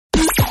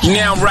You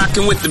now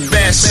rocking with the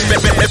best. The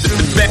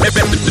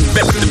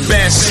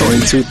best.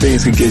 Only two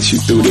things can get you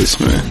through this,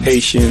 man.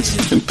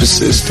 Patience and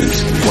persistence.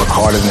 Work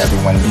harder than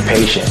everyone. Be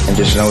patient. And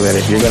just know that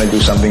if you're going to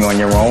do something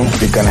on your own,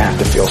 you're going to have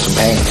to feel some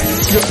pain.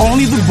 You're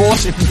only the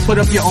boss if you put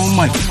up your own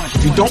money.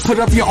 If you don't put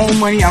up your own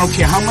money, I don't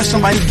care how much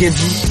somebody gives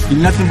you,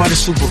 you're nothing but a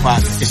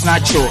supervisor. It's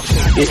not yours.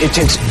 It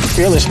takes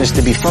fearlessness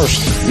to be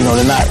first. You know,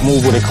 to not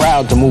move with a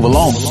crowd, to move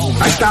alone.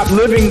 I stopped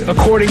living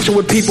according to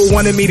what people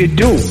wanted me to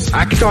do.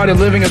 I started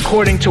living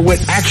according to what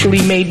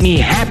actually made me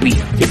happy.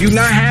 If you're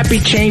not happy,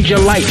 change your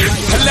life.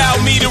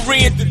 Allow me to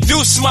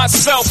reintroduce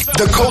myself.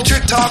 The Culture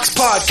Talks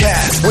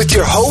Podcast with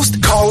your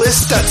host,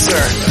 Carlos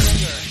Stutzer.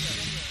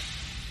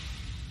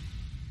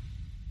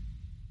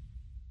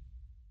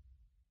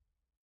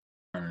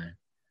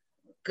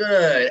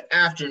 Good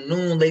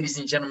afternoon, ladies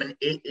and gentlemen.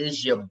 It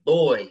is your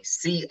boy,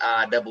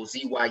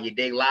 C-I-double-Z-Y, your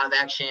day live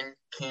action,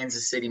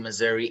 Kansas City,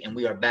 Missouri. And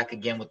we are back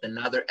again with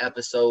another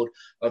episode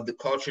of the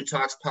Culture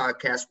Talks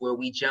Podcast, where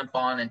we jump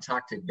on and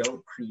talk to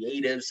dope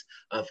creatives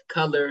of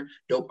color,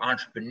 dope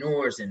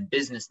entrepreneurs and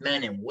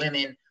businessmen and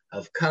women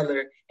of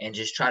color, and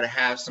just try to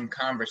have some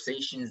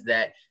conversations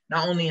that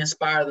not only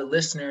inspire the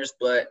listeners,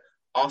 but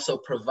also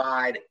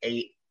provide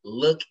a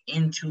look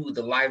into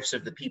the lives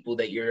of the people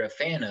that you're a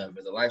fan of,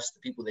 or the lives of the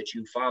people that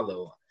you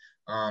follow.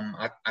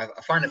 I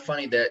find it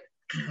funny that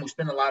we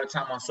spend a lot of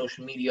time on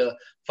social media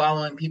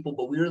following people,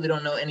 but we really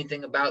don't know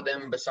anything about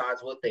them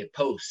besides what they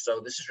post. So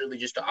this is really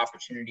just an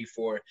opportunity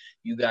for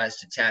you guys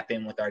to tap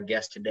in with our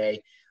guest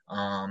today.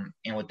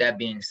 And with that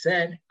being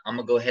said, I'm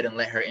gonna go ahead and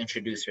let her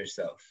introduce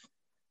herself.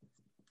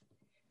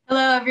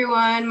 Hello,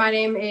 everyone. My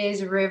name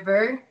is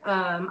River.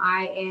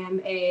 I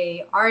am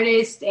a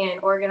artist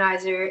and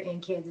organizer in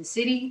Kansas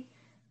City.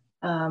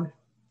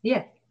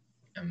 Yeah.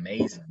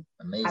 Amazing.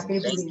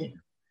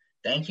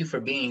 Thank you for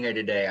being here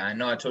today. I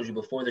know I told you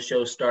before the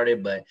show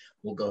started, but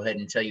we'll go ahead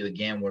and tell you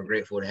again, we're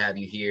grateful to have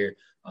you here.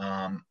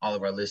 All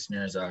of our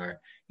listeners are,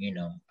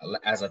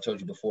 as I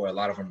told you before, a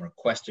lot of them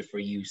requested for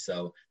you.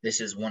 So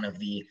this is one of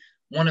the,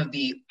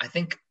 I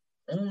think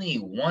only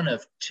one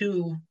of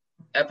two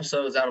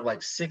episodes out of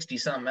like 60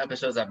 something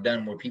episodes I've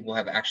done where people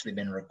have actually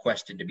been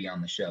requested to be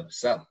on the show.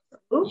 So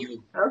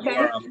you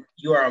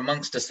are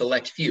amongst a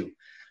select few.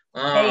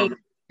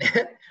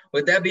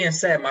 With that being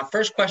said, my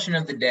first question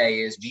of the day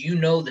is, do you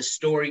know the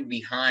story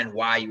behind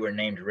why you were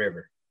named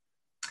River?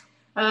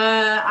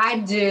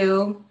 I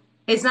do.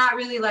 It's not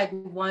really like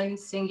one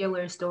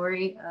singular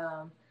story.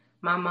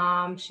 My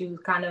mom, she was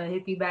kind of a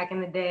hippie back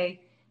in the day,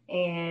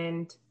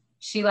 and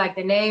she liked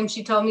the name.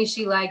 She told me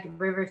she liked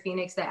River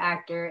Phoenix, the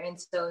actor. And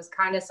so it's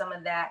kind of some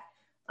of that.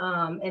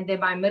 And then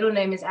my middle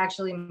name is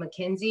actually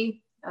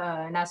Makenzi.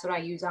 And that's what I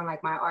use on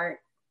like my art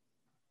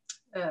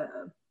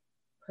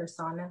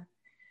persona.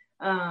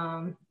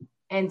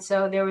 And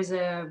so there was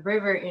a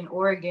river in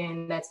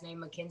Oregon that's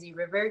named Makenzi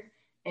River.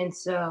 And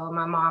so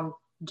my mom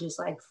just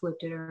like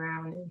flipped it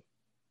around and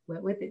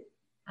went with it.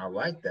 I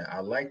like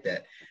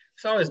that.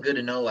 It's always good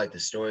to know like the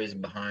stories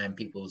behind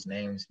people's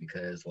names,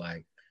 because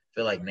like, I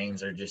feel like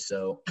names are just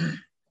so,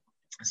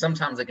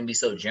 sometimes they can be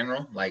so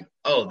general, like,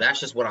 oh, that's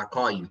just what I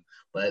call you,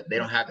 but they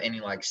don't have any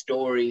like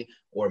story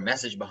or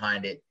message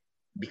behind it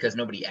because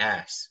nobody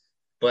asks.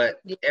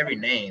 But every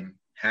name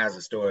has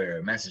a story or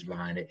a message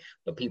behind it,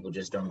 but people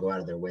just don't go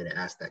out of their way to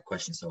ask that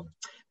question. So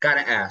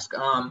gotta ask.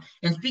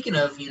 And speaking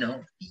of,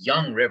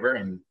 young River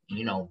and,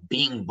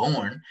 being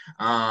born,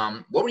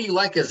 what were you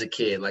like as a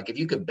kid? Like if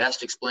you could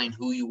best explain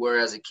who you were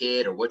as a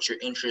kid, or what your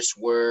interests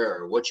were,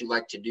 or what you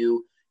like to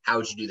do, how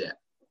would you do that?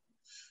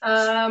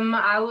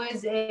 I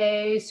was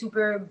a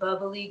super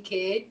bubbly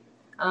kid.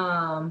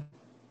 I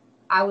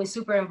was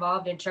super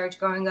involved in church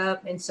growing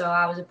up. And so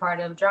I was a part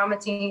of drama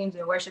teams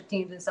and worship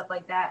teams and stuff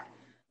like that.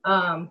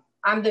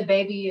 I'm the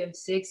baby of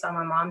 6 on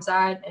my mom's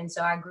side. And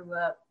so I grew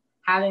up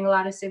having a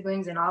lot of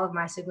siblings, and all of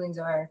my siblings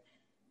are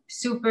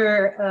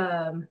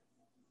super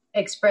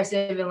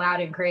expressive and loud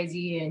and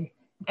crazy and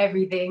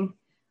everything.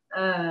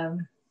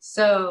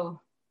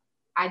 So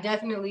I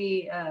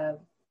definitely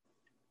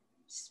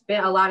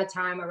spent a lot of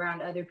time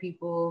around other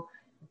people,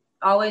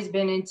 always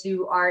been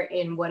into art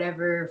in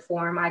whatever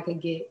form I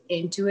could get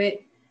into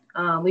it.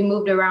 We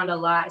moved around a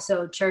lot.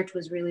 So church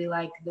was really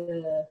like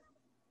the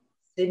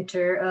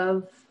center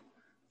of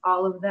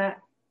all of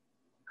that.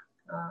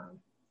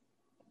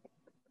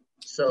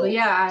 Sorry,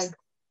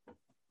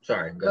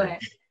 go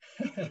ahead.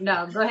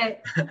 No, go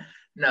ahead.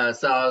 No,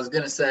 so I was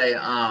going to say,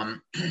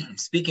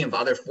 speaking of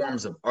other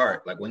forms of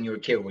art, like when you were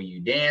a kid, were you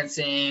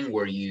dancing?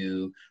 Were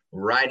you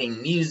writing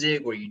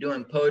music? Were you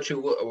doing poetry?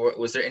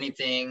 Was there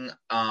anything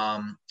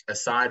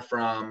aside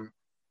from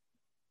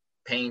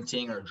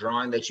painting or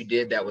drawing that you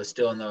did that was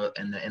still in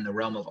the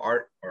realm of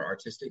art or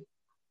artistic?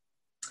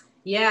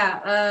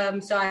 Yeah,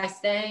 so I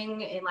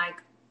sang in like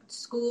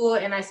school,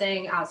 and I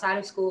sang outside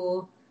of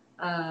school.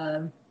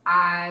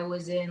 I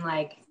was in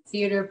like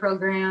theater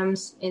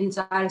programs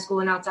inside of school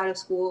and outside of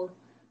school.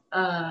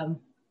 I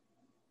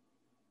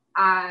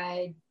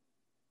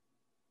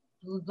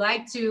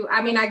like to,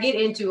 I get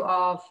into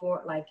all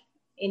for like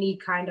any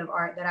kind of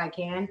art that I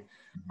can.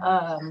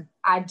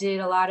 I did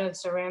a lot of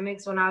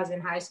ceramics when I was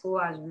in high school.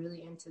 I was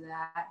really into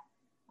that.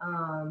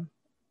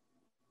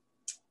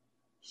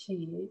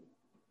 Shit.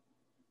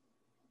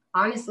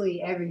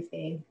 Honestly,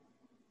 everything.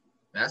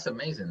 That's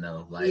amazing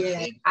though. Like,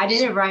 yeah, I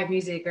didn't write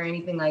music or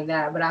anything like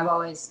that, but I've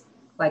always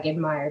like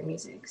admired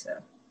music. So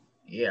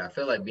yeah, I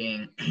feel like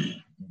being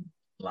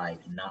like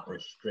not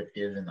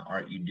restrictive in the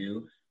art you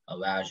do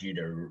allows you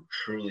to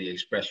truly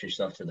express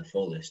yourself to the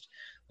fullest.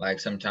 Like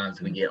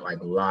sometimes we get like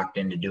locked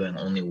into doing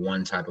only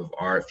one type of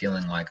art,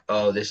 feeling like,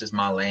 oh, this is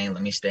my lane,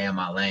 let me stay in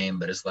my lane.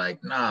 But it's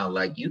like, nah,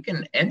 like you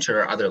can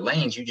enter other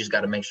lanes, you just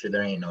got to make sure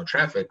there ain't no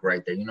traffic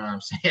right there, you know what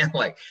I'm saying?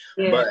 Like,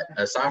 yeah. But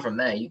aside from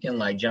that, you can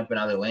like jump in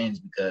other lanes,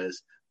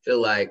 because I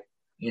feel like,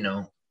 you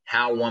know,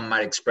 how one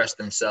might express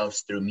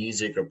themselves through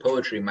music or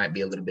poetry might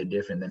be a little bit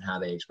different than how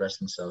they express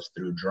themselves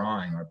through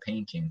drawing or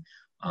painting,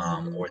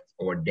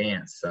 or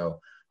dance. So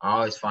I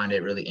always find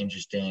it really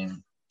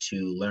interesting to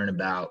learn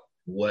about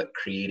what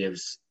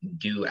creatives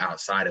do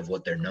outside of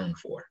what they're known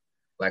for.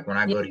 Like when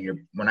I go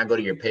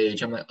to your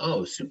page, I'm like,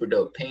 oh, super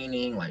dope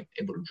painting, like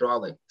able to draw,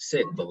 like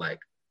sick. But like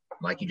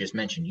you just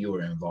mentioned, you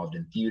were involved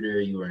in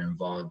theater, you were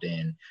involved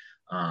in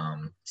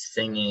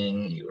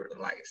singing, you were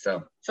like,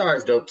 so it's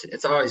always dope.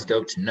 It's always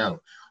dope to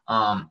know.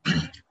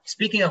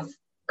 Speaking of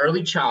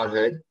early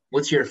childhood,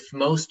 what's your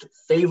most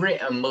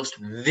favorite and most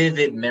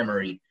vivid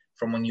memory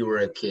from when you were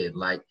a kid?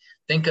 Like,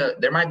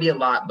 there might be a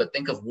lot, but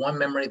think of one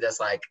memory that's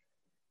like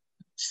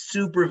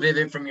super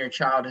vivid from your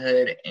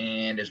childhood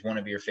and is one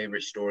of your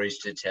favorite stories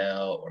to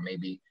tell, or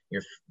maybe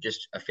your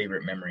just a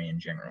favorite memory in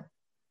general.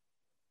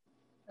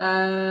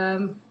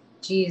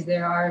 Geez,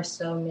 there are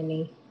so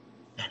many.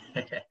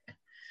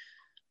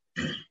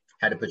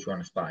 Had to put you on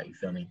the spot, you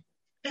feel me?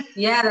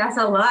 Yeah, that's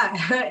a lot.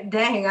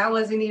 Dang, I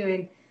was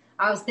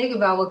thinking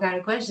about what kind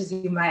of questions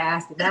you might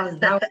ask.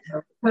 That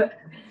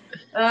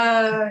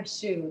was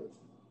shoot.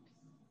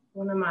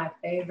 One of my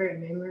favorite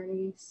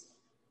memories.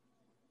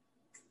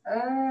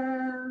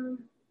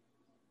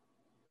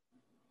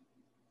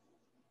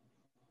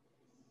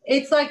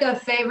 It's like a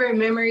favorite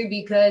memory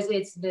because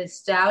it's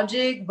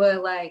nostalgic,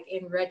 but like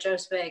in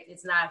retrospect,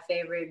 it's not a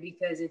favorite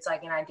because it's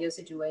like an ideal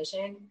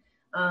situation.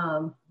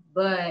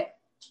 But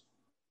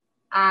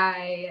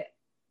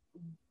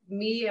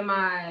me and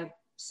my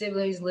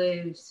siblings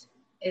lived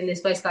in this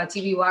place called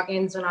TV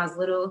Walk-ins when I was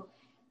little,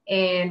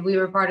 and we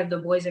were part of the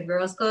Boys and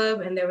Girls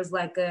Club, and there was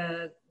like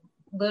a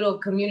little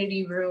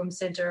community room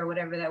center or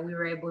whatever that we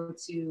were able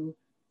to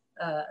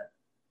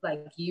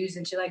like use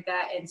and shit like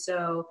that. And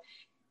so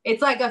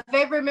it's like a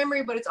favorite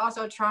memory, but it's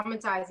also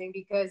traumatizing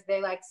because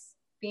they like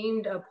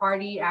themed a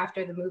party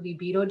after the movie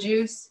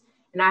Beetlejuice,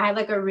 and I had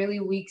like a really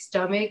weak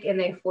stomach, and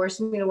they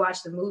forced me to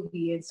watch the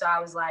movie, and so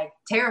I was like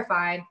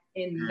terrified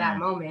in that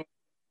moment.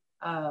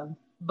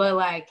 But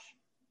like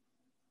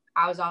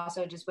I was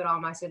also just with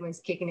all my siblings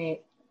kicking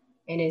it,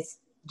 and it's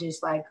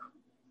just like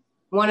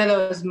one of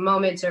those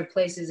moments or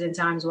places and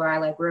times where I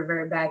like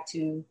revert back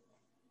to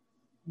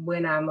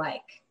when I'm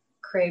like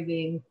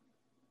craving,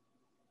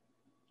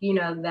 you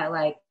know, that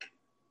like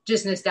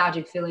just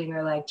nostalgic feeling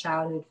or like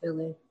childhood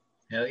feeling.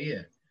 Hell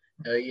yeah.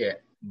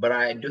 But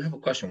I do have a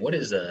question. What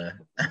is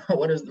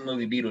what is the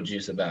movie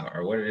Beetlejuice about,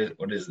 or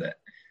what is that?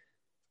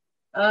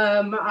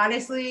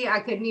 Honestly,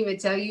 I couldn't even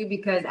tell you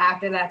because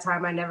after that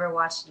time I never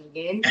watched it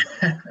again.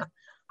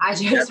 I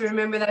just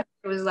remember that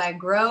it was like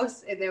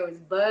gross and there was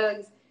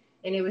bugs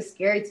and it was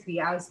scary to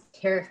me. I was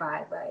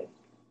terrified. Like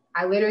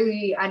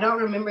I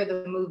don't remember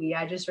the movie.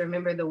 I just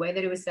remember the way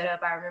that it was set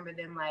up. I remember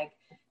them like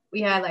we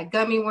had like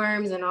gummy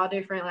worms and all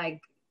different like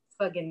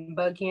fucking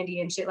bug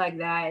candy and shit like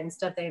that and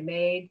stuff they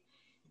made.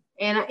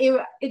 And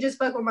it just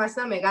fucked with my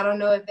stomach. I don't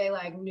know if they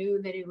like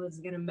knew that it was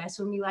gonna mess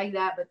with me like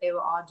that, but they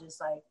were all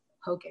just like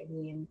poke at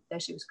me, and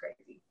that shit was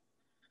crazy.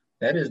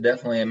 That is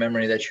definitely a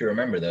memory that you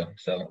remember, though.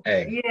 So,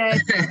 hey. Yeah,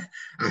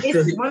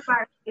 it's one of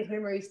my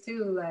memories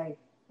too. Like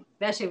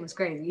that shit was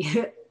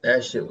crazy.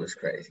 That shit was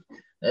crazy.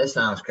 That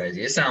sounds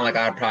crazy. It sounds like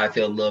I'd probably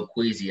feel a little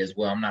queasy as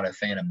well. I'm not a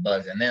fan of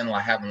bugs, and then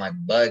like having like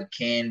bug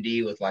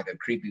candy with like a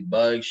creepy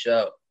bug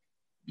show.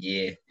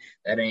 Yeah,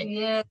 that ain't.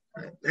 Yeah,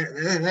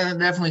 that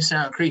definitely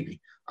sounds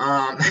creepy.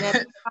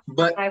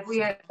 But like we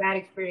had bad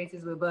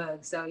experiences with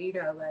bugs, so you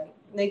know, like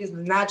niggas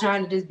was not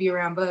trying to just be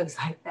around bugs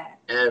like that.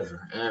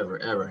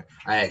 Ever.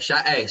 Hey,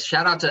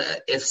 shout out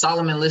to if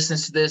Solomon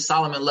listens to this.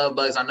 Solomon love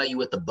bugs. I know you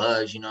with the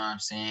bugs. You know what I'm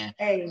saying?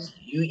 Hey,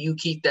 you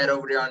keep that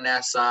over there on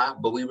that side,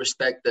 but we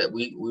respect that.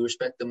 We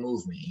respect the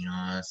movement. You know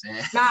what I'm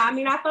saying? Nah, I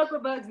mean I fuck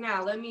with bugs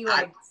now. Let me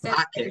like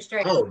set it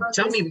straight. Oh,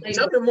 tell me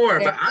more.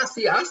 But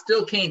I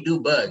still can't do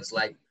bugs.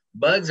 Like.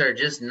 Bugs are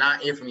just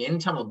not it for me.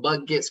 Anytime a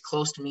bug gets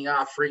close to me,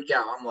 I'll freak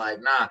out. I'm like,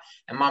 nah.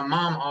 And my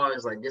mom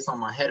always like gets on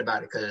my head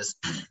about it because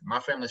my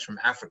family's from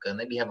Africa and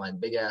they be having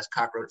like big ass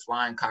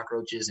flying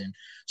cockroaches and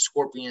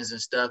scorpions and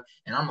stuff.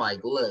 And I'm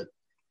like, look,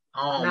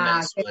 I don't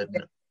mess with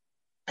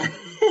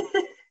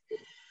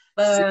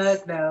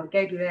bugs, no,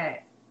 can't do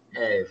that.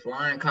 Hey,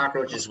 flying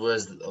cockroaches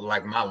was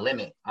like my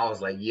limit. I was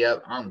like,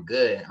 yep, I'm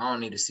good. I don't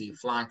need to see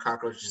flying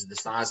cockroaches the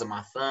size of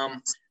my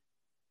thumb.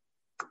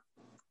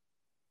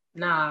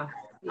 Nah.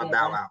 I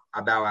bow out.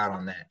 I bow out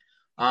on that.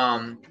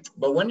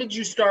 But when did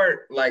you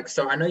start? Like,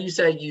 so I know you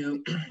said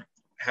you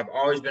have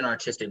always been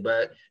artistic,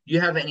 but do you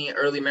have any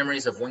early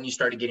memories of when you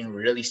started getting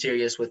really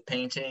serious with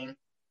painting?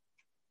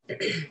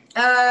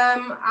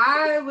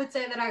 I would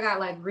say that I got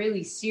like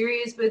really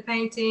serious with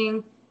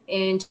painting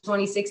in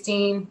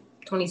 2016,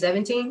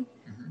 2017.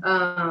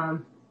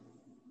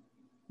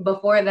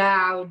 Before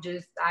that,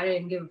 I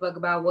didn't give a fuck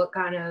about what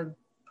kind of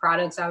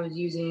products I was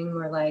using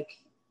or like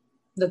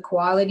the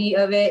quality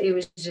of it. It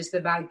was just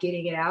about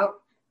getting it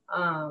out.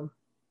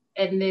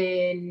 And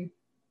then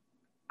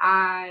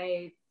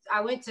I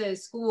went to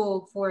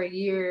school for a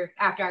year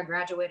after I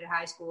graduated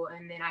high school,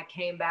 and then I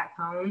came back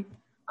home.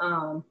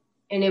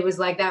 And it was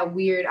like that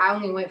weird, I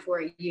only went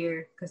for a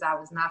year because I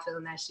was not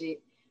feeling that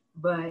shit.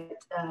 But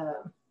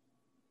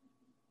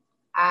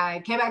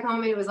I came back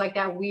home and it was like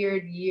that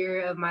weird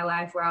year of my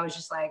life where I was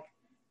just like,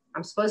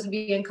 I'm supposed to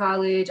be in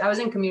college. I was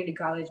in community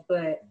college,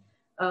 but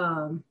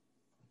I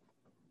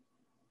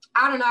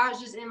don't know. I was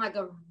just in like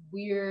a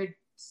weird,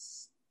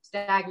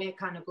 stagnant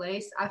kind of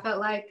place, I felt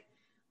like.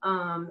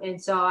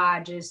 And so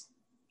I just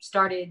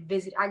started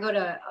I go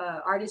to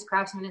Artist,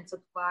 Craftsman, and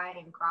Supply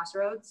in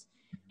Crossroads.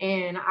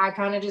 And I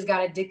kind of just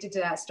got addicted to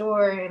that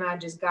store, and I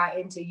just got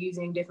into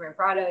using different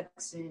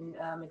products and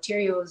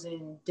materials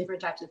and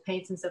different types of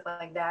paints and stuff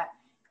like that.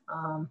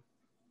 And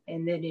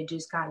then it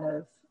just kind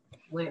of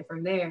went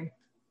from there.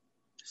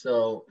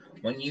 So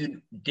when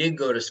you did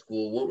go to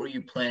school, what were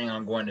you planning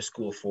on going to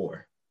school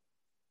for?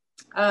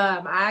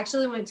 I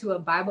actually went to a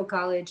Bible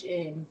college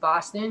in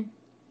Boston.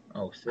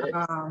 Oh, sick.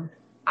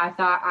 I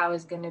thought I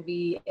was going to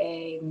be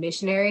a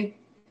missionary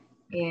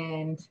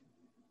and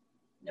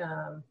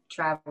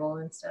travel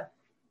and stuff.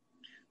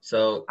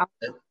 So I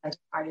was like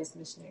artist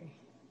missionary.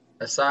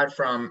 Aside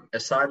from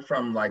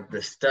like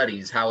the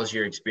studies, how was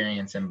your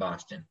experience in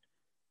Boston?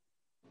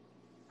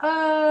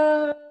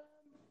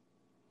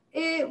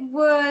 It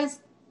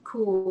was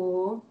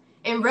cool.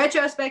 In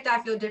retrospect,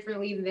 I feel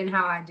differently than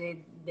how I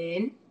did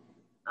then.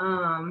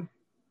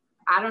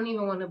 I don't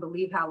even want to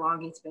believe how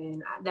long it's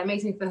been. That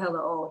makes me feel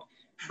hella old.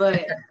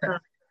 But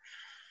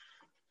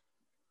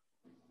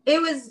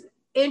it was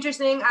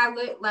interesting.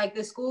 Like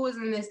the school was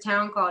in this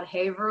town called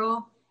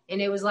Haverhill,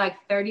 and it was like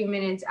 30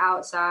 minutes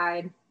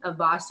outside of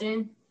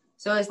Boston.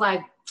 So it's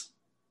like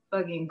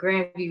fucking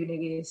Grandview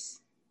niggas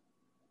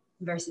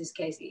versus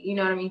Casey. You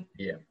know what I mean?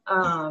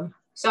 Yeah.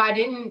 So I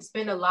didn't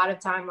spend a lot of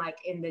time like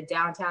in the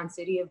downtown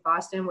city of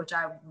Boston, which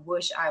I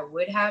wish I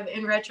would have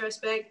in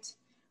retrospect.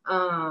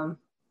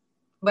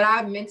 But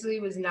I mentally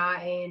was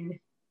not in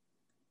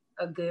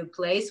a good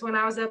place when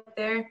I was up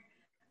there.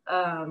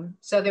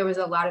 So there was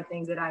a lot of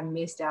things that I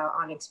missed out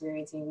on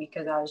experiencing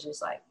because I was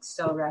just like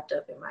so wrapped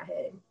up in my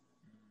head.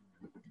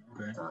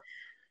 Okay.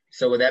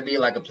 So would that be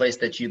like a place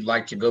that you'd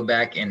like to go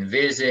back and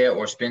visit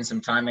or spend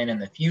some time in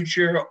the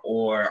future?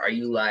 Or are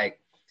you like,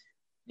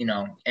 you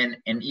know, and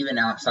even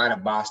outside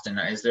of Boston,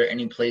 is there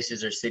any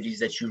places or cities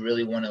that you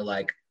really want to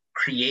like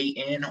create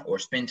in or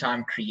spend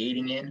time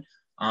creating in?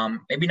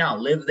 Maybe not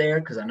live there,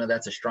 because I know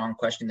that's a strong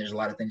question. There's a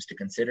lot of things to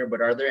consider,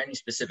 but are there any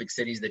specific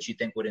cities that you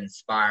think would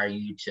inspire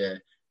you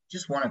to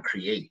just want to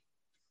create?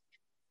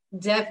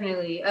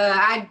 Definitely.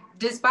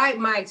 Despite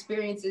my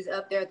experiences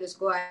up there at the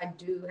school, I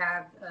do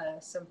have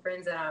some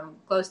friends that I'm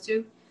close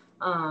to.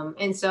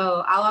 And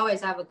so I'll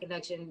always have a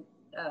connection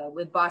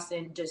with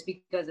Boston just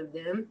because of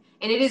them.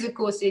 And it is a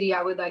cool city.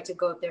 I would like to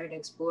go up there and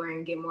explore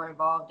and get more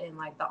involved in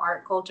like the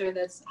art culture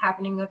that's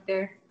happening up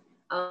there.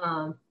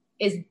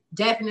 It's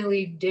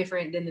definitely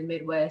different than the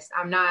Midwest.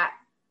 I'm not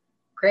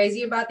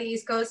crazy about the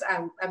East Coast.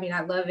 I mean,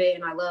 I love it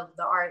and I love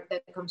the art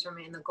that comes from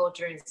it and the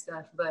culture and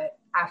stuff, but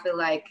I feel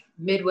like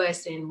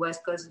Midwest and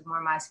West Coast is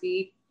more my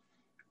speed.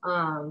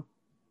 I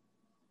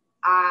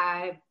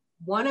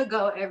want to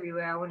go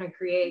everywhere. I want to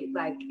create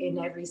like in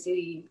every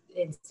city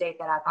and state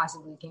that I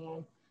possibly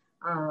can.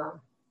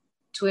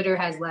 Twitter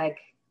has like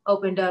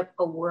opened up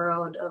a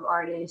world of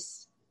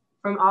artists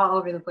from all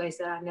over the place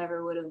that I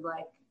never would have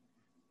like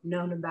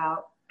known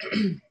about.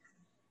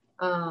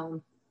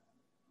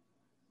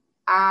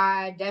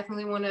 I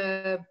definitely want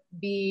to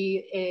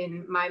be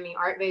in Miami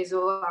Art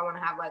Basel. I want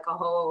to have like a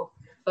whole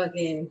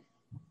fucking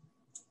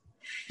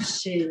a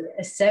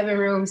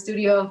 7-room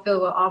studio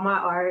filled with all my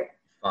art.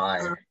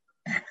 Fire.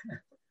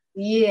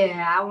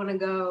 Yeah, I want to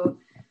go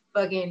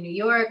fucking New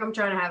York. I'm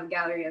trying to have a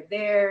gallery up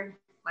there,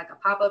 like a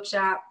pop-up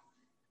shop.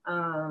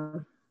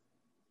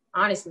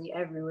 Honestly,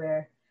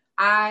 everywhere.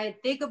 I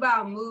think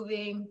about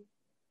moving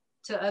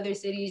to other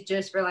cities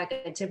just for like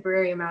a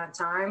temporary amount of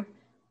time,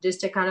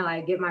 just to kind of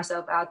like get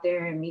myself out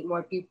there and meet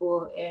more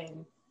people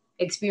and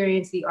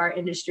experience the art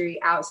industry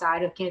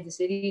outside of Kansas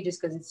City,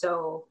 just because it's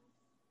so,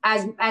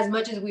 as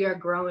much as we are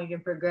growing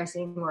and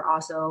progressing, we're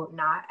also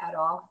not at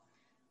all.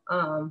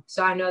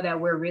 So I know that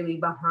we're really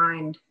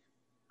behind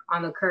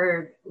on the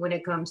curve when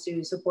it comes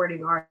to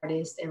supporting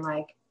artists and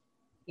like,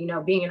 you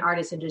know, being an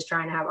artist and just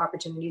trying to have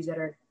opportunities that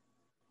are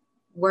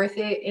worth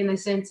it in the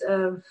sense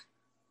of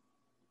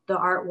the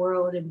art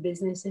world and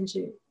business and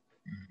shit.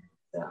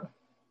 So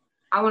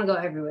I want to go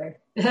everywhere,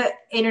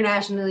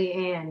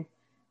 internationally and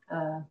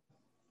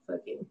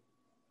fucking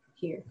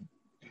here.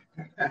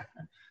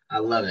 I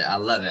love it. I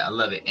love it. I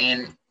love it.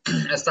 And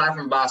aside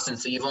from Boston,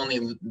 so you've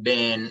only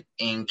been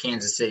in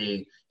Kansas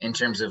City in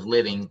terms of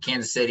living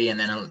Kansas City, and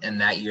then in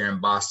that year in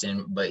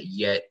Boston, but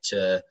yet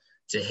to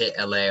hit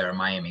LA or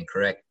Miami,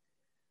 correct?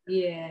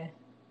 Yeah.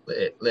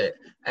 Lit.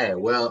 Hey,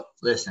 well,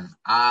 listen,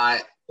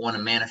 I want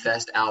to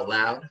manifest out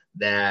loud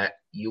that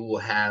you will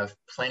have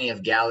plenty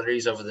of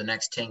galleries over the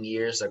next 10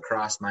 years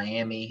across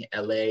Miami,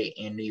 LA,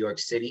 and New York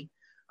City.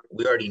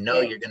 We already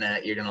know you're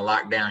gonna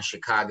lock down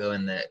Chicago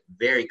in the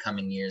very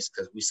coming years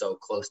because we're so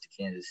close to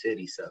Kansas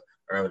City,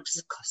 or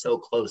so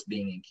close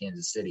being in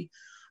Kansas City.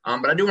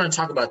 But I do want to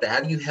talk about that.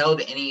 Have you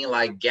held any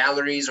like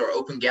galleries or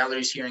open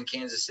galleries here in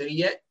Kansas City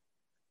yet?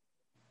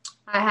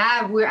 I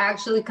have. We're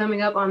actually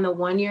coming up on the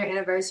 1-year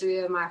anniversary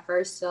of my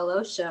first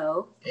solo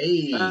show.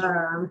 Hey.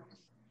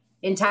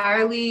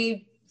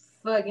 Entirely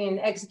fucking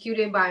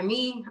executed by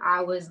me.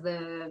 I was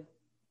the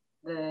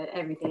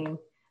everything.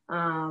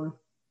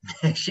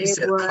 She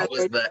said I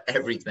was the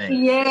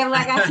everything. Yeah,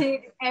 like I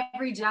take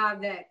every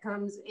job that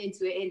comes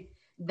into it. And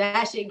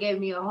that shit gave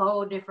me a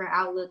whole different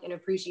outlook and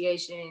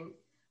appreciation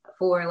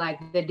for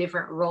like the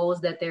different roles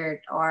that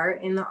there are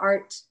in the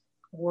art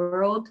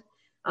world.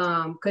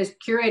 Because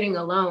curating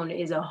alone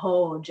is a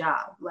whole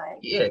job. Like,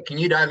 yeah, can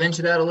you dive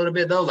into that a little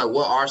bit though? Like,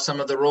 what are some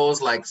of the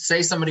roles? Like,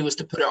 say somebody was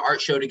to put an art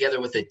show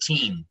together with a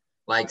team.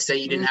 Like, say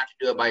you didn't have to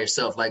do it by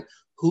yourself. Like,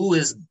 who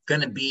is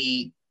gonna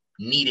be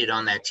needed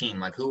on that team?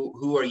 Like,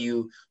 who are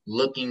you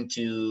looking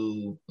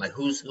to? Like,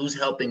 who's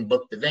helping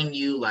book the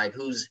venue? Like,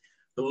 who?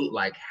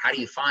 Like, how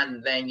do you find the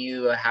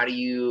venue?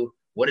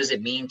 What does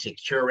it mean to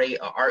curate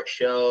an art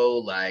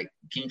show? Like,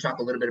 can you talk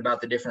a little bit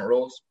about the different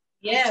roles?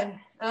 Yeah,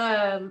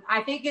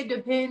 I think it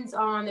depends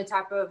on the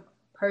type of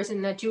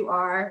person that you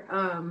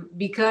are.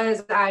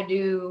 Because I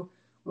do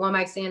one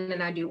mic stand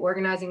and I do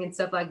organizing and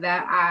stuff like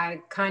that,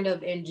 I kind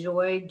of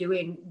enjoy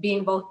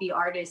being both the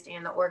artist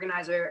and the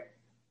organizer,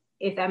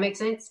 if that makes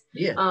sense.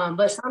 Yeah.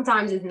 But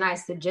sometimes it's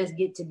nice to just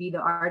get to be the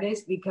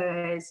artist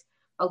because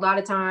a lot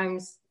of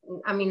times,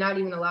 I mean, not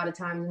even a lot of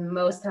times,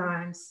 most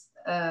times,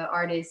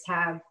 artists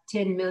have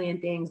 10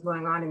 million things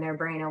going on in their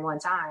brain at one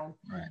time.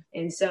 Right.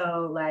 And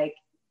so like,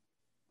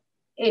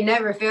 it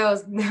never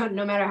fails,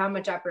 no matter how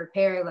much I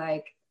prepare,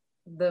 like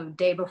the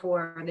day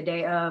before or the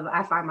day of,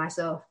 I find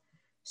myself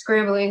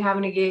scrambling,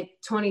 having to get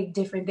 20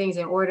 different things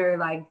in order,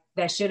 like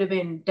that should have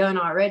been done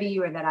already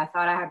or that I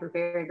thought I had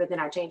prepared, but then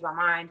I changed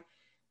my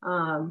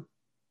mind.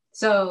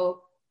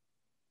 So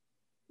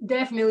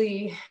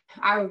definitely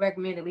I would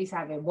recommend at least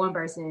having one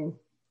person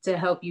to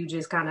help you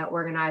just kind of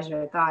organize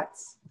your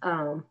thoughts.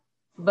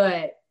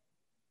 But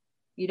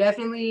you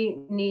definitely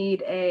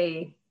need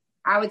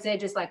I would say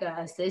just like an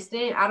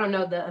assistant. I don't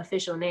know the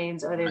official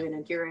names other than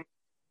a curator,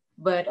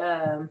 but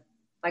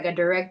like a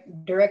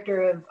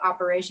director of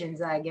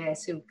operations, I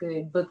guess, who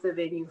could book the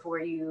venue for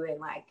you and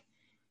like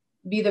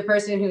be the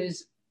person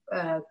who's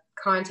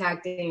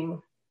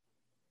contacting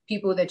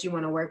people that you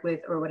want to work with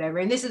or whatever.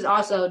 And this is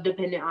also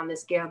dependent on the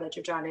scale that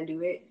you're trying to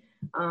do it.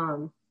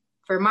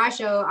 For my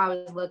show, I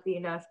was lucky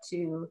enough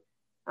to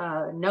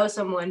know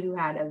someone who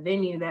had a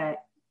venue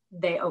that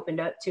they opened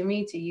up to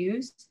me to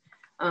use.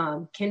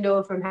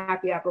 Kendall from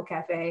Happy Apple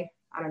Cafe.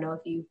 I don't know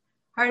if you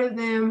heard of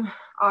them.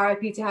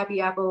 RIP to Happy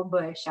Apple,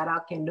 but shout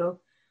out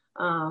Kendall.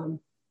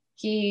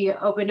 He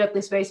opened up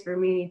the space for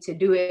me to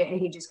do it, and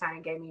he just kind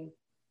of gave me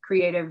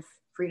creative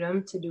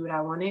freedom to do what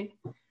I wanted.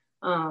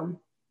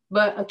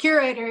 But a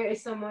curator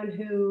is someone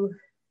who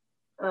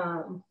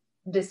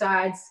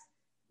decides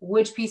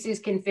which pieces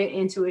can fit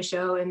into a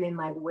show and then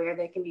like where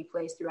they can be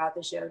placed throughout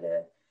the show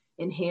to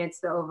enhance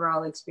the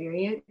overall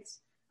experience.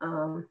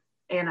 And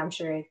I'm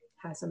sure it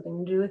has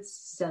something to do with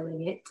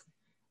selling it.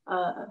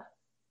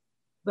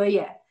 But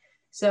yeah,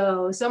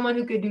 so someone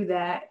who could do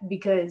that,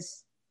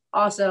 because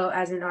also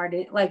as an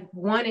artist, like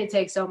one, it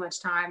takes so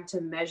much time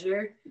to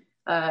measure,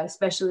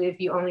 especially if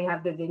you only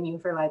have the venue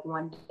for like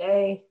one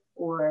day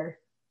or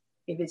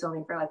if it's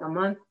only for like a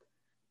month.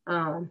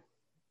 And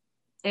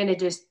it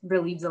just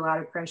relieves a lot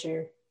of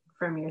pressure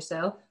from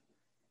yourself.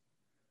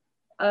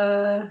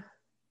 And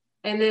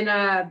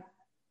then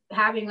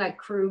having like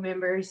crew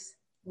members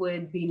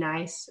would be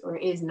nice or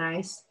is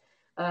nice.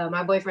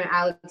 My boyfriend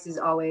Alex is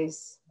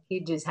always,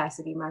 he just has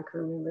to be my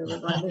crew member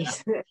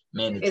regardless.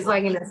 It's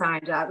like an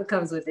assigned job, it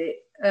comes with it.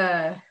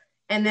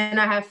 And then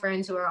I have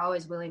friends who are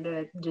always willing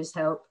to just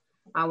help.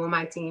 On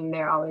my team,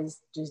 they're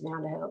always just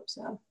down to help.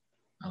 So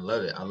I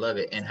love it. I love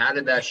it. And how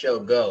did that show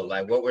go?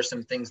 Like, what were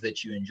some things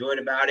that you enjoyed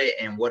about it?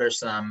 And what are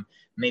some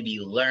maybe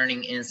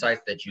learning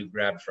insights that you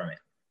grabbed from it?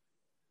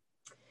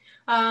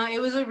 It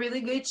was a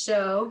really good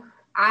show.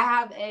 I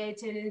have a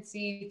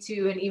tendency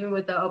to, and even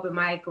with the open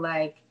mic,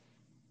 like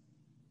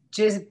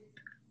just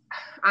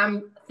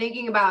I'm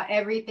thinking about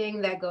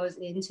everything that goes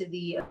into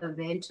the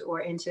event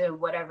or into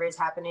whatever is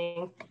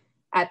happening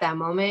at that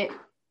moment.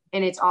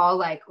 And it's all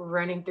like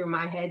running through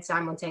my head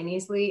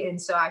simultaneously.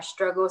 And so I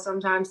struggle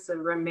sometimes to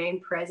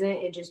remain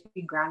present and just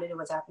be grounded in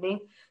what's happening.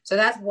 So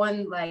that's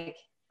one, like,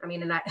 I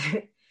mean, and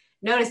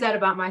noticed that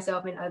about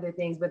myself and other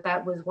things, but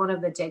that was one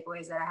of the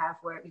takeaways that I have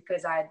for it,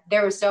 because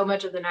there was so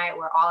much of the night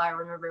where all I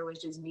remember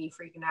was just me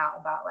freaking out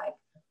about like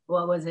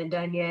what wasn't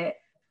done yet.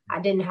 I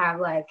didn't have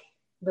like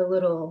the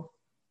little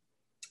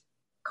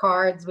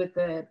cards with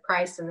the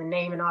price and the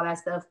name and all that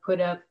stuff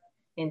put up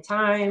in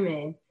time,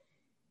 and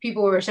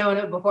people were showing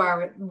up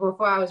before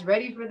I was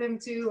ready for them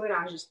to, and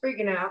I was just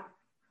freaking out.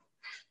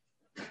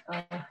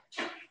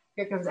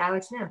 Here comes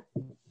Alex now.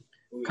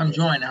 Come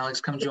join,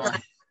 Alex. Come join.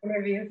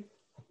 Interview.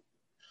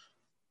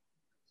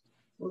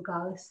 We'll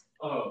call us.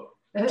 Oh.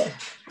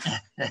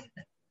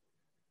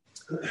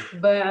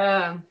 But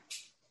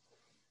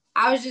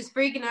I was just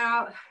freaking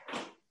out.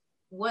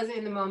 Wasn't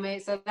in the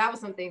moment. So that was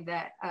something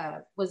that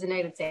was a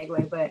negative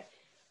takeaway. But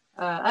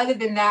other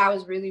than that, I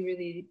was really,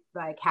 really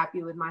like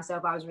happy with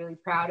myself. I was really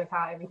proud of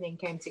how everything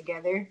came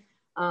together.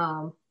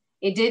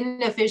 It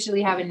didn't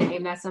officially have a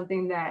name. That's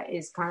something that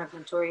is kind of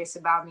notorious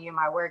about me and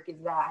my work,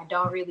 is that I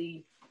don't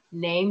really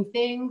name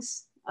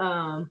things.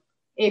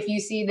 If you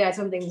see that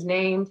something's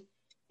named,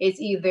 it's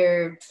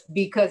either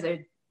because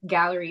a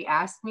gallery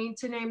asked me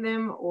to name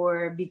them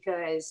or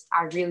because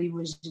I really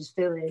was just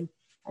feeling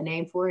a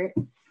name for it.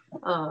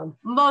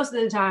 Most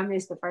of the time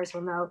it's the first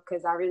one though,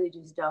 because I really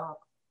just don't.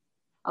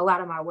 A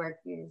lot of my work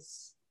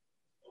is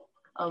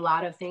a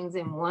lot of things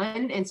in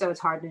one, and so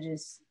it's hard to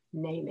just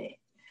name it.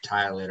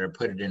 Tile it or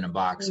put it in a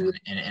box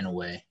in a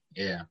way.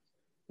 Yeah.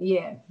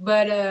 Yeah.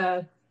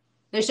 But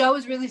the show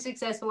was really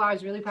successful. I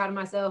was really proud of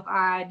myself.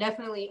 I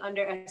definitely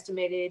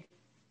underestimated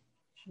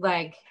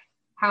like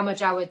how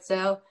much I would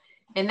sell.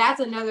 And that's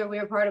another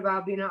weird part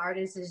about being an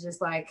artist, is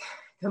just like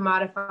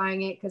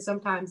commodifying it. Because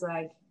sometimes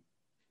like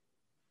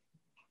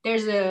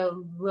there's a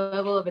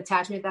level of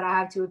attachment that I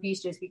have to a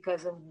piece just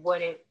because of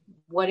what it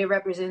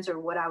represents or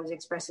what I was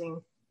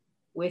expressing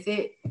with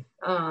it.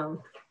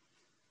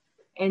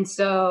 And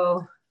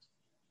so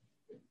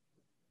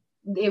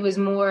it was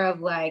more of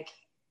like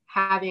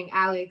having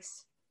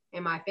Alex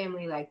and my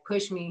family like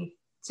push me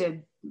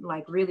to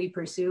like really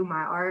pursue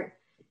my art.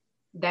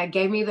 That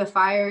gave me the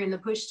fire and the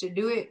push to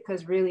do it,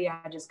 because really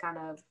I just kind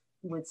of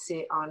would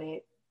sit on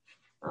it.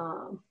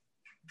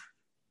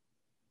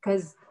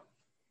 Because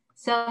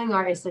selling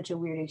art is such a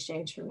weird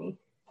exchange for me.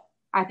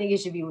 I think it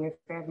should be weird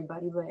for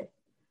everybody, but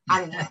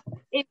I don't know.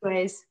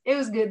 Anyways, it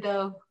was good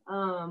though.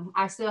 I'm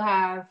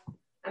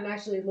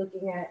actually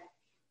looking at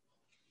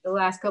the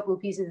last couple of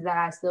pieces that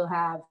I still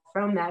have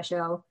from that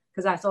show,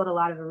 because I sold a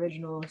lot of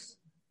originals.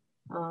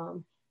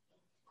 But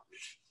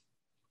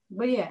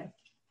yeah.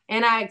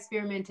 And I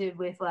experimented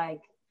with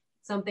like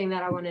something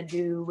that I want to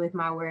do with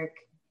my work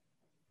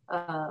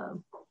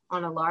on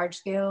a large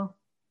scale.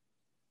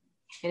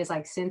 And it's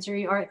like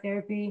sensory art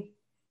therapy.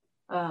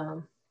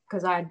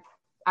 Because I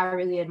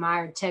really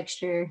admire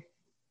texture.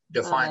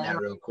 Define that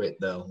real quick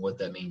though, what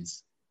that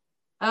means.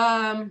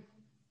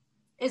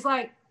 It's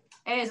like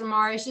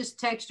ASMR, it's just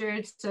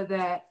textured so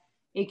that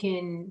it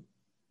can,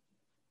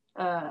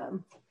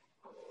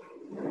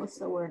 what's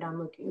the word I'm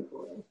looking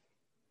for?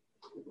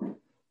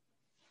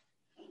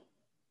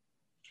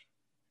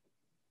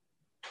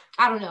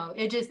 I don't know.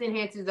 It just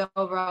enhances the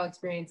overall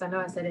experience. I know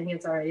I said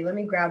enhance already. Let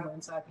me grab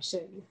one so I can show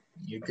you.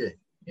 You're good.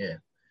 Yeah.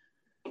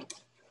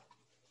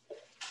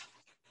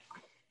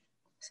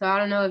 So I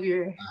don't know if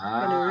you're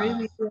gonna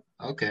really.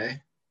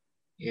 Okay.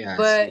 Yeah.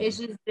 But it's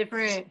just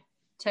different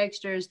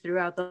textures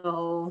throughout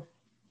the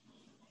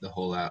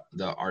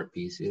art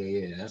piece.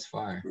 Yeah. That's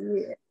fire.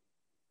 Yeah.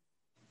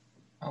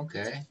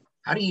 Okay.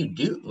 How do you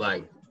do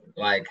like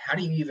how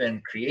do you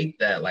even create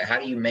that? Like how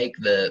do you make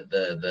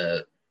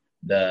the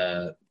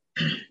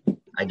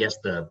I guess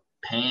the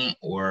paint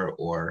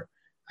or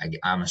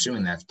I'm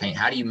assuming that's paint.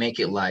 How do you make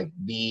it like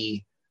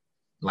be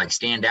like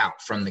stand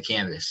out from the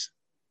canvas?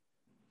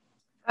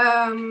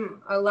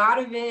 A lot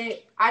of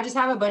it, I just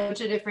have a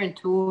bunch of different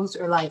tools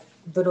or like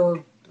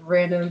little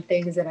random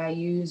things that I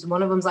use.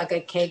 One of them's like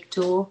a cake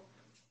tool.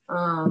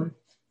 And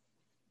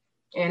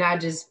I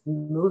just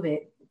move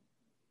it.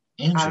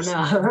 Interesting.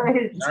 I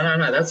don't know.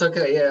 No, that's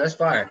okay. Yeah, that's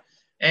fire.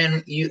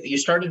 And you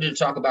started to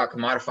talk about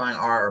commodifying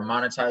art or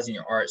monetizing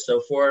your art.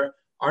 So for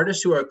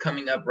artists who are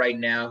coming up right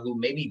now who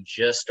maybe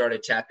just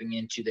started tapping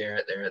into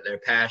their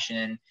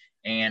passion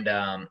and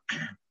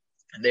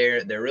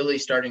they're really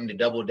starting to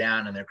double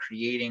down and they're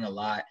creating a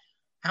lot,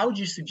 how would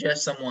you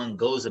suggest someone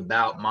goes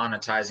about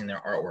monetizing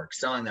their artwork,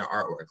 selling their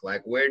artwork?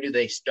 Like, where do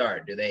they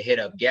start? Do they hit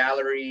up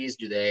galleries?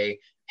 Do they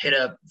hit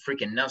up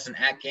freaking Nelson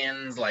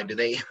Atkins? Like,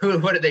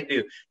 what do they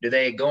do? Do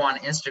they go on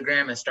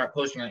Instagram and start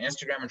posting on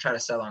Instagram and try to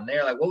sell on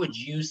there? Like, what would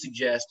you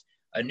suggest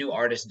a new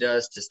artist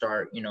does to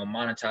start,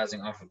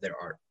 monetizing off of their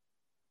art?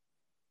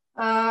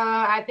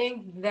 I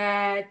think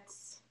that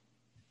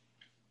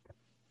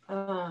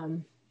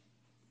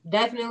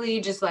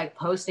definitely just like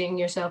posting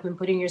yourself and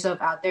putting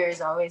yourself out there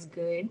is always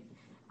good.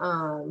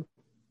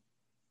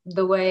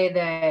 The way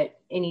that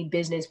any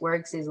business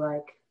works is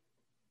like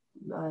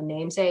a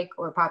namesake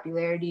or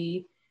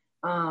popularity.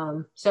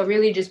 So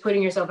really just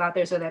putting yourself out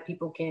there so that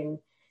people can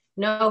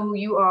know who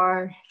you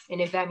are. And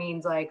if that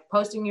means like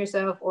posting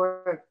yourself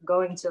or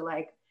going to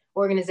like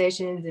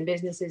organizations and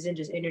businesses and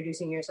just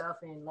introducing yourself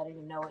and letting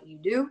them know what you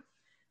do.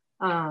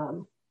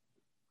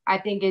 I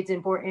think it's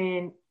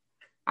important.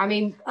 I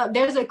mean,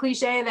 there's a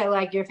cliche that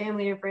like your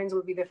family and friends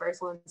will be the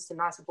first ones to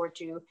not support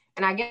you.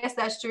 And I guess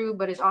that's true,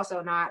 but it's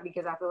also not,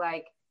 because I feel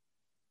like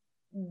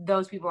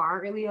those people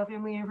aren't really your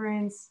family and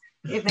friends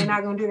if they're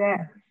not going to do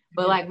that.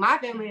 But like my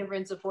family and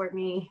friends support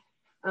me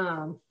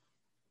in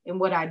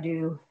what I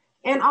do.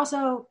 And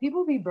also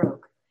people be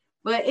broke.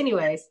 But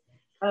anyways,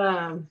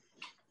 I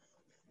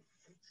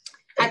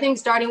think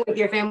starting with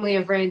your family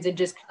and friends and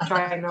just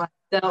trying to like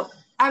sell.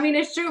 I mean,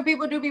 it's true.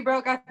 People do be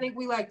broke. I think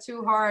we like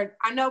too hard.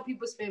 I know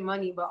people spend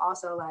money, but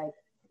also like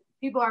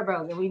people are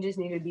broke and we just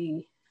need to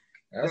be.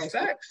 That's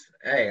facts.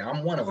 Hey,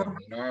 I'm one of them.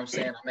 You know what I'm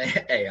saying?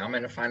 I'm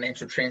in a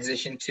financial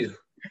transition too.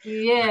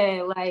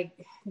 Yeah, like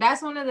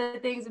that's one of the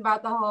things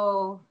about the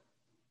whole,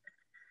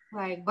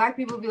 like Black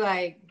people be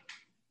like,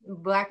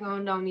 Black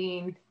owned don't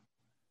mean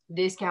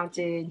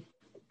discounted,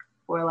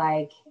 or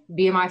like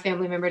being my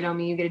family member don't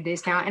mean you get a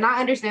discount. And I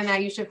understand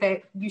that you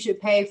should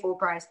pay full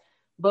price.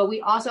 But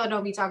we also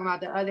don't be talking about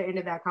the other end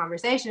of that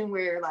conversation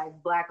where like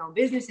Black owned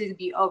businesses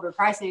be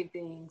overpricing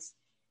things.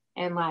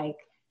 And like,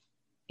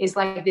 it's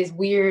like this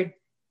weird,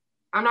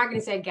 I'm not going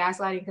to say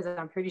gaslighting because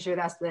I'm pretty sure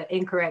that's the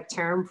incorrect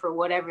term for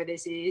whatever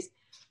this is.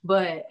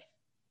 But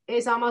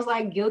it's almost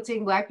like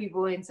guilting Black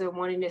people into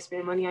wanting to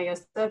spend money on your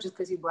stuff just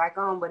because you're Black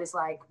owned. But it's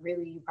like,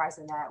 really, you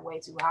pricing that way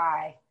too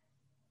high.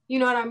 You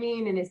know what I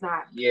mean? And it's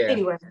not. Yeah.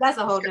 Anyway, that's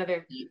a whole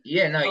nother.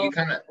 Yeah, no,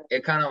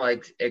 it kind of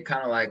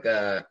like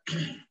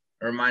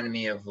reminded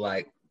me of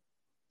like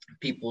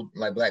people,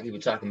 like Black people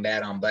talking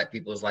bad on Black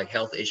people's like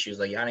health issues,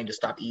 like y'all need to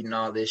stop eating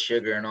all this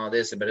sugar and all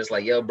this. But it's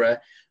like, yo, bruh,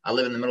 I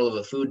live in the middle of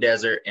a food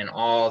desert, and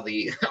all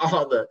the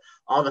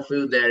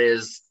food that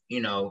is,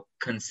 you know,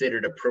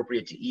 considered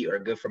appropriate to eat or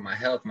good for my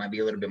health might be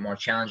a little bit more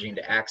challenging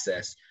to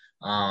access.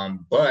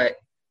 But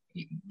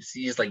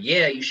it's like,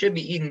 yeah, you should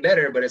be eating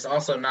better, but it's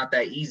also not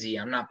that easy.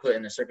 I'm not put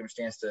in a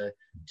circumstance to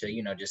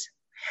you know, just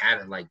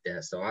have it like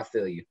that. So I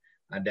feel you.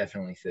 I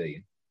definitely feel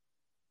you.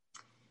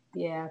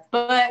 Yeah,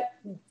 but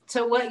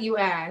to what you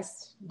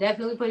asked,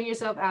 definitely putting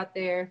yourself out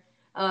there.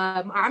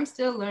 I'm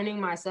still learning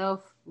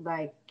myself,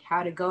 like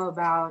how to go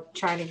about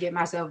trying to get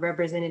myself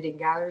represented in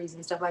galleries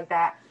and stuff like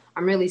that.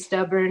 I'm really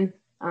stubborn.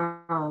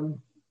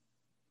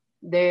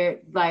 They're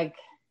like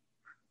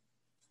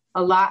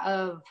a lot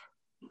of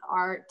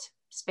art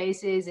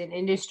spaces and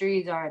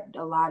industries are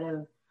a lot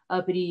of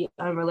uppity,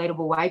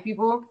 unrelatable white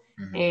people.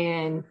 Mm-hmm.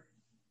 And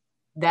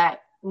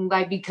that,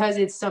 like, because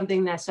it's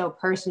something that's so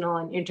personal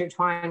and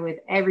intertwined with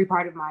every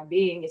part of my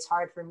being, it's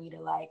hard for me to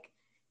like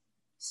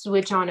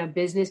switch on a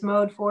business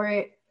mode for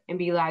it and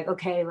be like,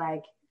 okay,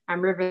 like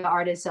I'm River the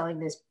artist selling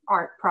this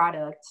art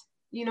product.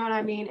 You know what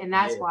I mean? And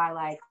that's why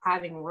like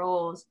having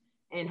roles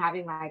and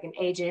having like an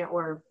agent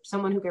or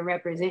someone who can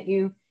represent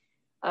you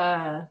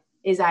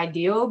is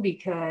ideal,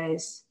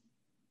 because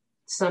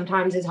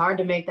sometimes it's hard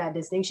to make that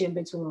distinction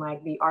between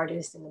like the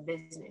artist and the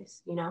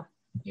business, you know?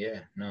 Yeah,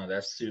 no,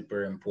 that's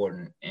super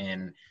important.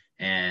 And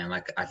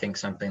like, I think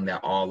something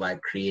that all like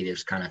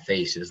creatives kind of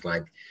face is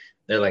like,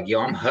 they're like,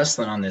 yo, I'm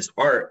hustling on this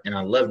art and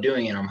I love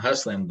doing it. I'm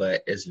hustling,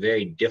 but it's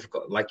very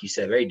difficult. Like you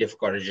said, very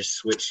difficult to just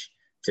switch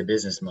to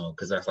business mode.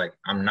 Cause that's like,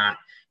 I'm not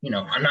a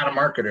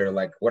marketer.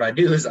 Like what I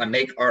do is I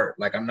make art.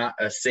 Like I'm not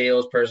a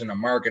salesperson, a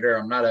marketer.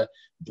 I'm not a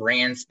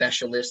brand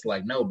specialist.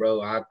 Like, no,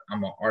 bro,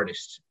 I'm an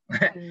artist.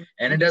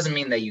 And it doesn't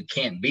mean that you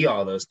can't be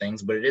all those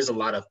things, but it is a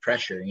lot of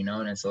pressure, you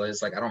know? And so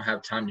it's like, I don't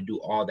have time to do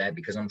all that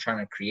because I'm trying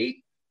to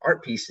create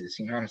art pieces,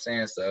 you know what I'm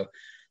saying? So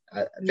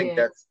I think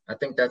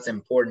that's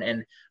important.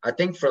 And I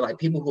think for like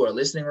people who are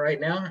listening right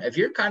now, if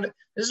you're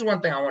this is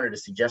one thing I wanted to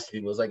suggest to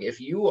people is like, if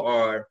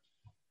you're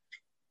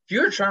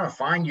trying to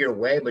find your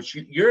way, but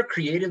you're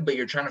creative, but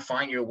you're trying to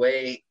find your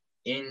way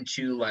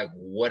into like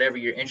whatever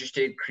you're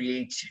interested,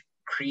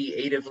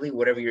 creatively,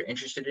 whatever you're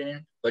interested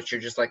in, but you're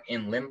just like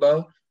in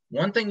limbo.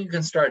 One thing you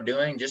can start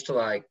doing just to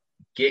like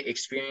get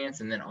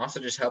experience and then also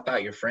just help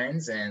out your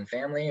friends and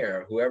family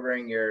or whoever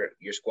in your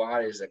squad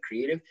is a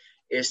creative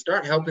is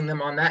start helping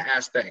them on that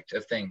aspect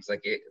of things.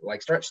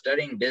 Like start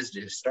studying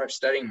business, start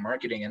studying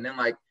marketing, and then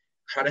like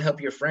try to help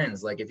your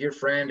friends. Like if your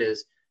friend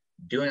is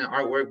doing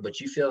artwork, but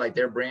you feel like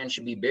their brand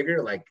should be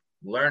bigger, like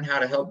learn how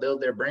to help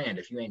build their brand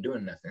if you ain't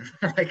doing nothing.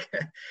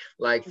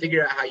 like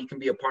figure out how you can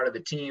be a part of the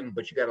team,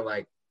 but you got to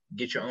like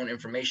get your own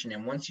information.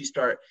 And once you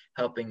start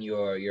helping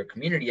your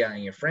community out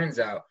and your friends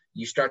out,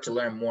 you start to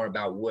learn more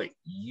about what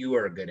you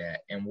are good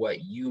at and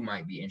what you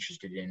might be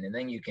interested in. And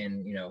then you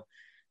can,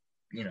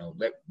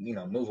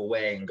 move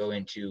away and go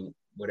into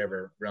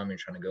whatever realm you're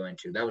trying to go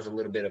into. That was a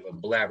little bit of a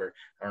blabber.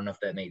 I don't know if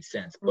that made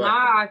sense. But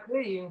I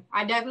feel you.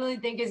 I definitely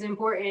think it's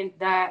important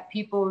that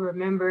people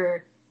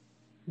remember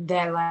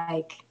that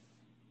like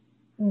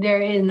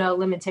there is no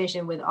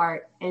limitation with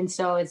art. And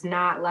so it's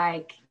not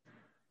like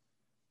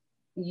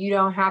you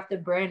don't have to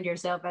brand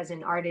yourself as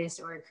an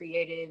artist or a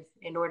creative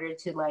in order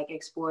to like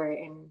explore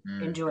and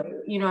enjoy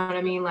it. You know what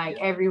I mean? Like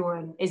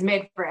everyone is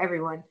made for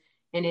everyone,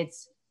 and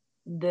it's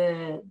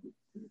you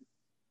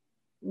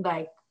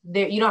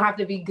don't have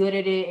to be good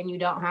at it, and you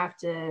don't have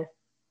to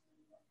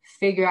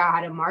figure out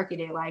how to market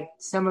it. Like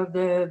some of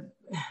the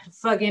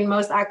fucking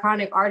most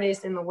iconic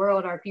artists in the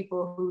world are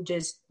people who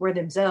just were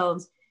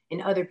themselves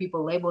and other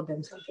people labeled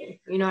them something.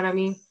 You know what I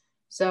mean?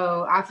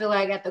 So I feel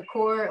like at the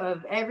core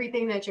of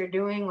everything that you're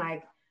doing,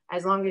 like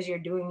as long as you're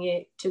doing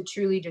it to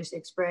truly just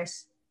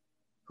express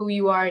who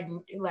you are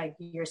and like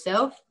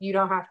yourself, you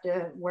don't have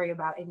to worry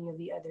about any of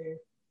the other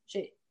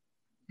shit.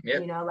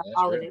 Yep, you know, like that's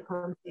all real. of it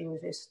comes to you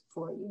if it's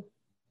for you.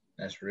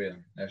 That's real.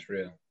 That's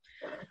real.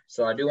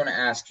 So I do want to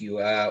ask you,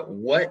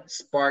 what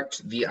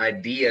sparked the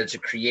idea to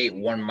create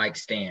One Mic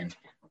Stand?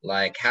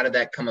 Like, how did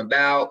that come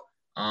about?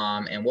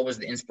 And what was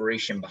the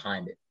inspiration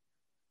behind it?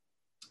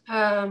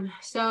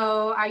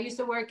 So I used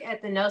to work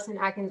at the Nelson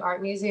Atkins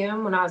Art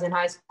Museum when I was in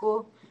high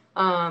school.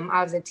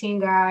 I was a teen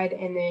guide,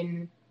 and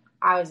then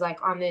I was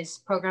like on this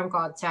program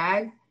called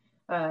Tag.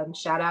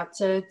 Shout out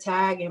to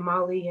Tag and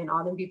Molly and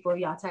all them people,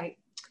 y'all tight.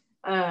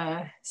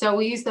 So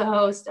we used to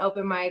host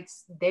open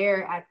mics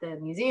there at the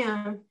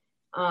museum.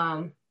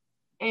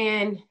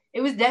 And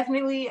it was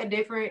definitely a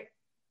different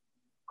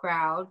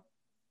crowd.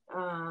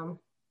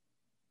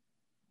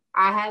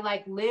 I had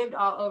like lived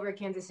all over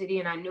Kansas City,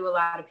 and I knew a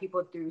lot of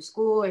people through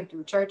school and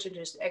through church and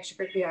just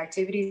extracurricular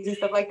activities and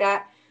stuff like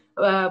that.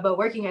 But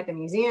working at the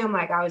museum,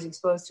 like I was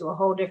exposed to a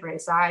whole different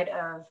side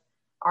of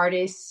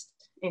artists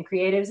and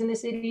creatives in the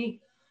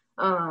city.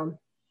 So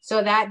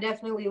that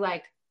definitely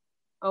like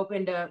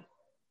opened up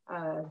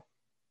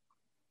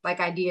like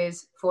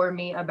ideas for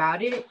me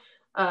about it.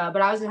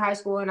 But I was in high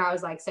school and I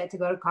was like set to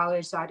go to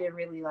college, so I didn't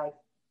really like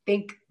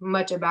think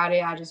much about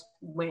it. I just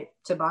went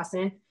to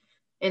Boston.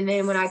 And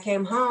then when I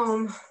came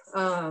home,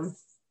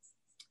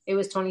 it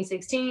was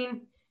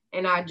 2016,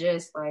 and I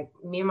just like,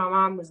 me and my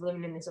mom was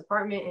living in this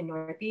apartment in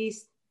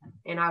Northeast,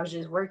 and I was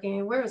just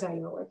working. Where was I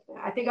even working?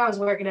 I think I was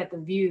working at the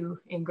View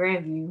in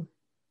Grandview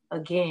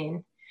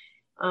again.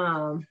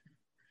 Because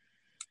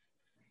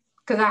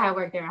I had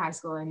worked there in high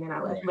school and then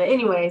I left. But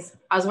anyways,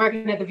 I was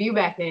working at the View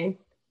back then.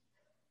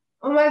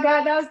 Oh my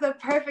God, that was the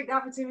perfect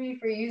opportunity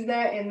for use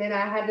that. And then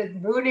I had to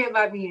ruin it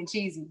by being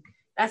cheesy.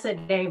 That's a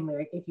Dame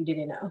lyric if you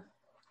didn't know.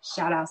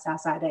 Shout out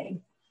Southside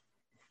Dame.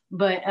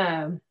 But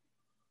I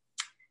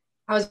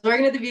was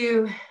working at the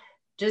View,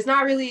 just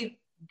not really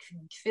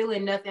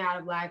feeling nothing out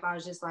of life. I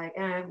was just like,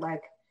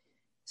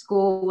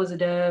 school was a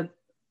dub.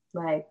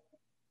 Like,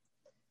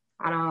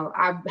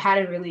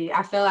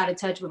 I fell out of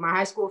touch with my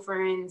high school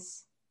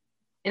friends.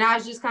 And I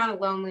was just kind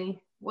of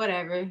lonely,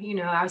 whatever, you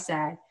know, I was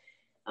sad.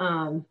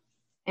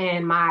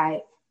 And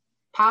my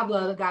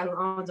Pablo, the guy who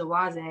owns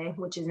Awaze,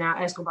 which is now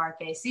Escobar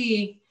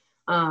KC,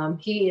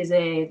 he is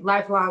a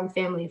lifelong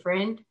family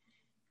friend.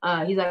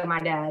 He's like my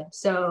dad.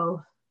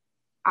 So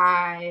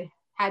I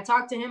had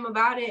talked to him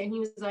about it, and he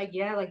was like,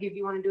 yeah, like if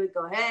you want to do it,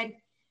 go ahead.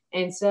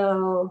 And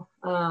so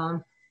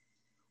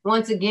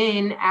once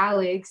again,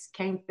 Alex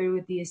came through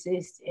with the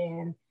assist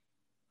and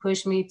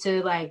pushed me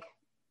to like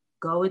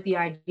go with the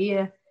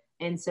idea.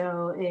 And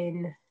so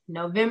in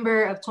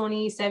November of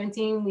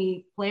 2017,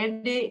 we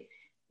planned it.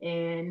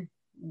 And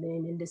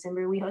then in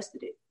December, we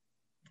hosted it.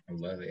 I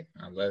love it.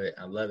 I love it.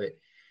 I love it.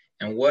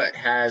 And what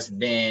has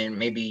been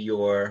maybe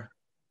your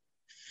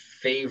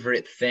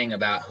favorite thing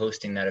about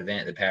hosting that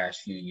event the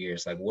past few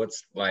years?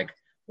 What's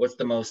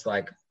the most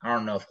like, I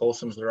don't know if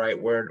wholesome is the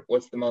right word.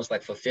 What's the most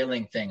like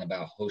fulfilling thing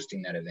about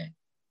hosting that event?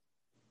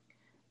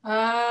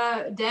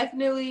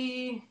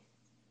 Definitely.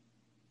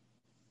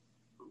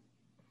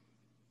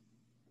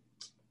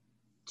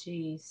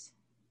 Jeez.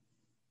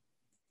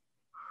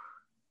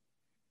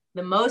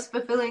 The most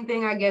fulfilling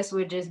thing, I guess,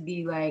 would just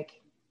be like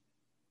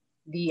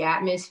the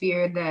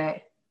atmosphere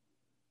that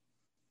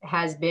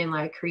has been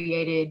like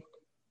created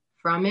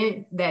from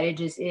it, that it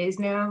just is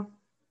now.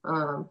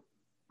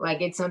 Like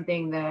it's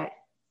something that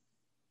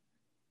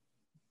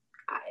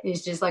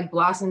is just like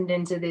blossomed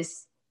into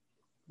this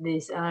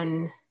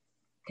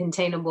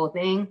uncontainable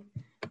thing.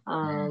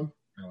 I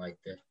like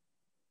that.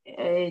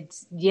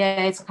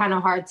 It's kind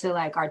of hard to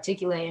like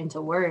articulate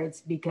into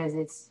words because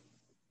it's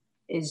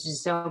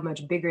just so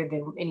much bigger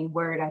than any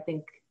word I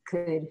think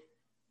could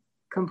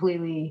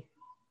completely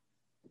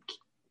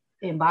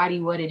embody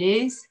what it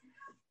is.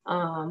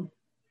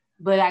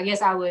 But I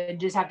guess I would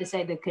just have to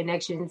say the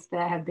connections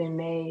that have been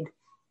made,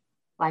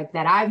 like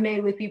that I've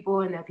made with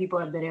people and that people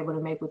have been able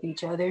to make with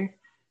each other.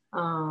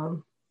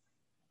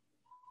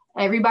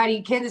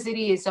 Kansas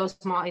City is so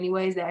small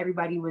anyways that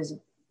everybody was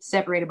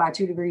separated by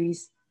 2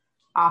 degrees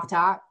off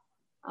top.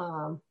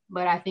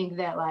 But I think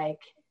that like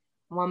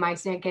One Mic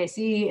Stand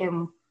KC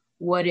and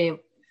what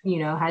it, you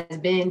know, has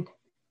been,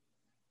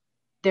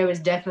 there was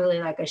definitely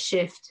like a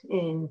shift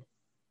in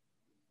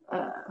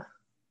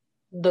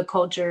the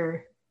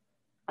culture,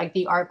 like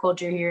the art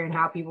culture here and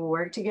how people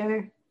work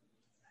together.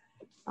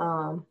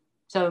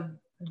 So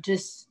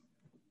just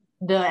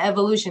the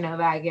evolution of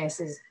it, I guess,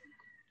 is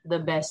the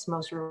best,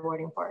 most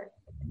rewarding part.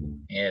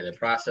 Yeah, the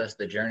process,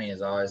 the journey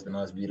is always the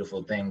most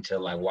beautiful thing to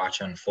like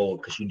watch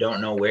unfold because you don't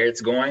know where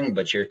it's going,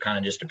 but you're kind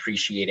of just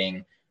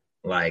appreciating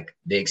like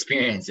the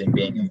experience and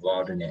being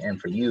involved in it.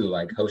 And for you,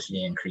 like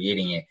hosting and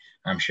creating it,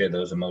 I'm sure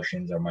those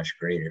emotions are much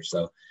greater.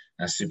 So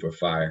that's super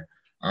fire.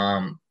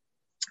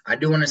 I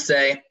do want to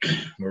say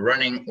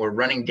we're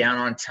running down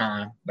on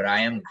time, but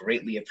I am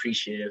greatly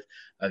appreciative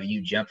of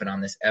you jumping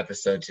on this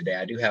episode today.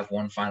 I do have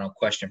one final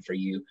question for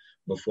you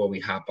before we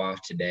hop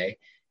off today.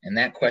 And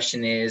that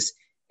question is,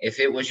 if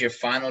it was your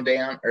final day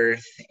on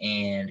earth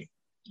and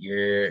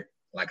you're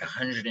like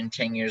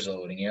 110 years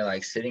old and you're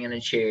like sitting in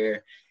a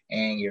chair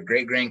and your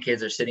great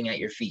grandkids are sitting at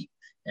your feet,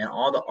 and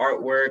all the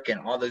artwork and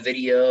all the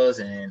videos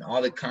and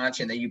all the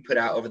content that you put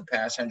out over the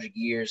past 100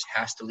 years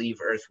has to leave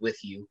earth with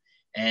you,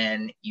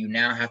 and you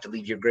now have to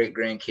leave your great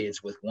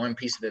grandkids with one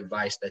piece of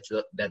advice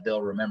that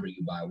they'll remember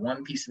you by,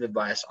 one piece of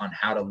advice on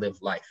how to live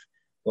life,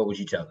 what would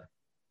you tell them?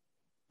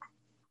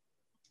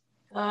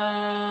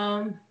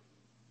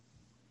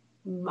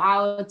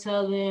 I would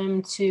tell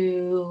them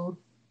to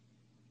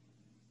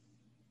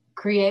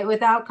create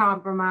without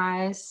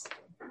compromise,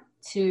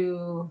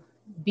 to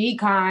be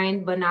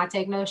kind but not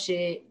take no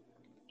shit,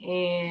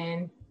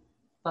 and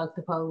fuck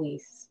the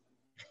police.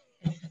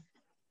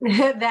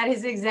 That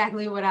is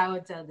exactly what I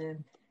would tell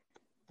them.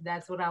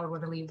 That's what I would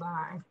want to leave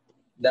behind.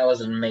 That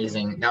was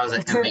amazing. That was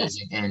an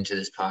amazing end to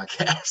this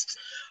podcast.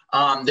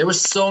 There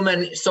was so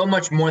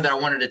much more that I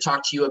wanted to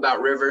talk to you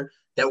about, River,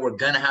 that we're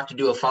going to have to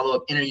do a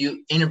follow-up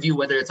interview,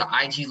 whether it's an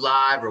IG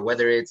Live or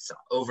whether it's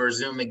over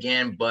Zoom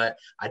again. But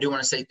I do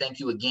want to say thank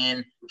you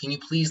again. Can you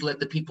please let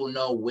the people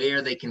know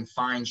where they can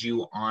find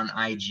you on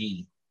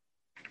IG?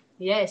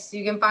 Yes,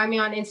 you can find me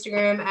on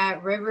Instagram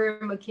at River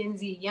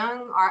Makenzi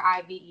Young,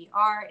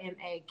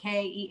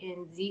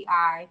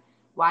 RiverMakenziYoung.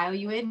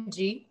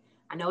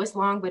 I know it's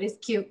long, but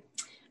it's cute.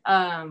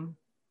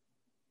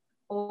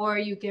 Or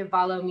you can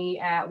follow me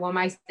at One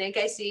Mic Think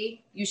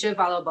AC. You should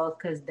follow both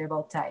because they're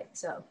both tight.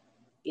 So,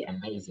 yeah.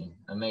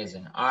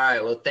 Amazing. All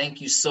right. Well,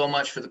 thank you so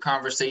much for the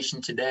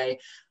conversation today.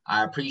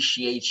 I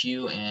appreciate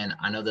you, and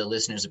I know the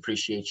listeners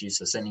appreciate you.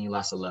 So, sending you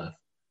lots of love.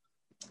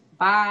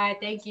 Bye.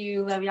 Thank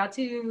you. Love y'all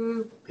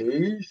too.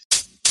 Peace.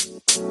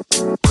 You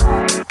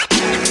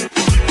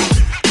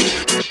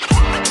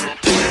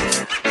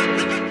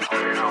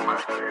know, man.